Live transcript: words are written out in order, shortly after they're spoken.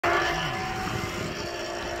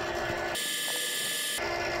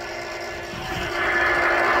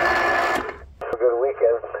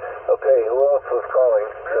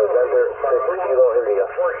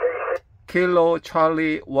Kilo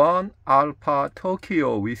Charlie 1 Alpha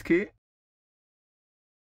Tokyo Whiskey. Is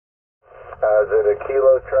it a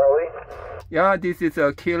Kilo Charlie? Yeah, this is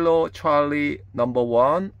a Kilo Charlie number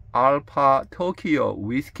 1 Alpha Tokyo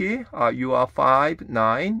Whiskey. You are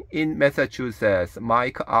 5'9" in Massachusetts.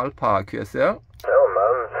 Mike Alpha QSL. Oh,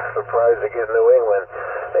 I'm surprised to get New England.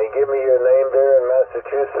 Hey, give me your name there in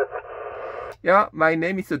Massachusetts. Yeah, my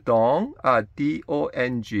name is Dong,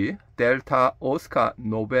 D-O-N-G, Delta Oscar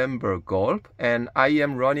November Golf, and I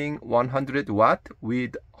am running 100 watt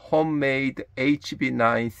with homemade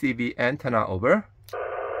HB9CV antenna over.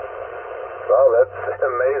 Well, that's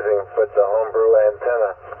amazing. Put the Homebrew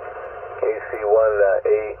antenna,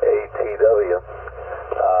 KC1AATW,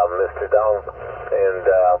 Mr. Dong. And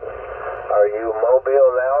are you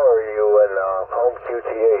mobile now, or are you in home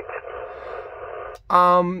QTH?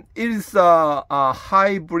 It is a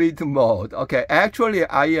hybrid mode. Okay, actually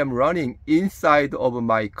I am running inside of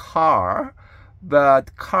my car,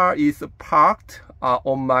 but car is parked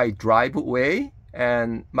on my driveway,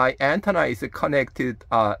 and my antenna is connected,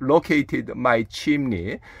 located my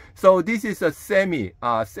chimney. So this is a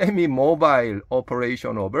semi-mobile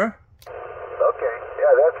operation over. Okay,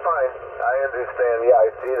 yeah, that's fine. I understand. Yeah, I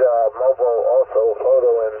see the mobile also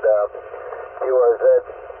photo and QRZ.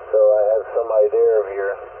 So I have some idea of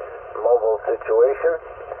your mobile situation.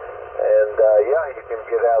 And yeah, you can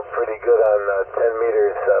get out pretty good on 10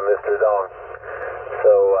 meters, Mr. Dong.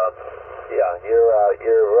 So yeah,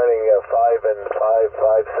 you're running a 5 and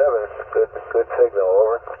 5.57. Good signal,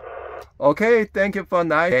 over. Okay, thank you for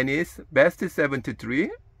night. Dennis, best 73.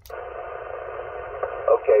 Okay,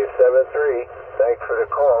 73. Thanks for the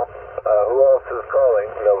call. Who else is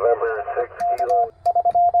calling? November 6 Kilo.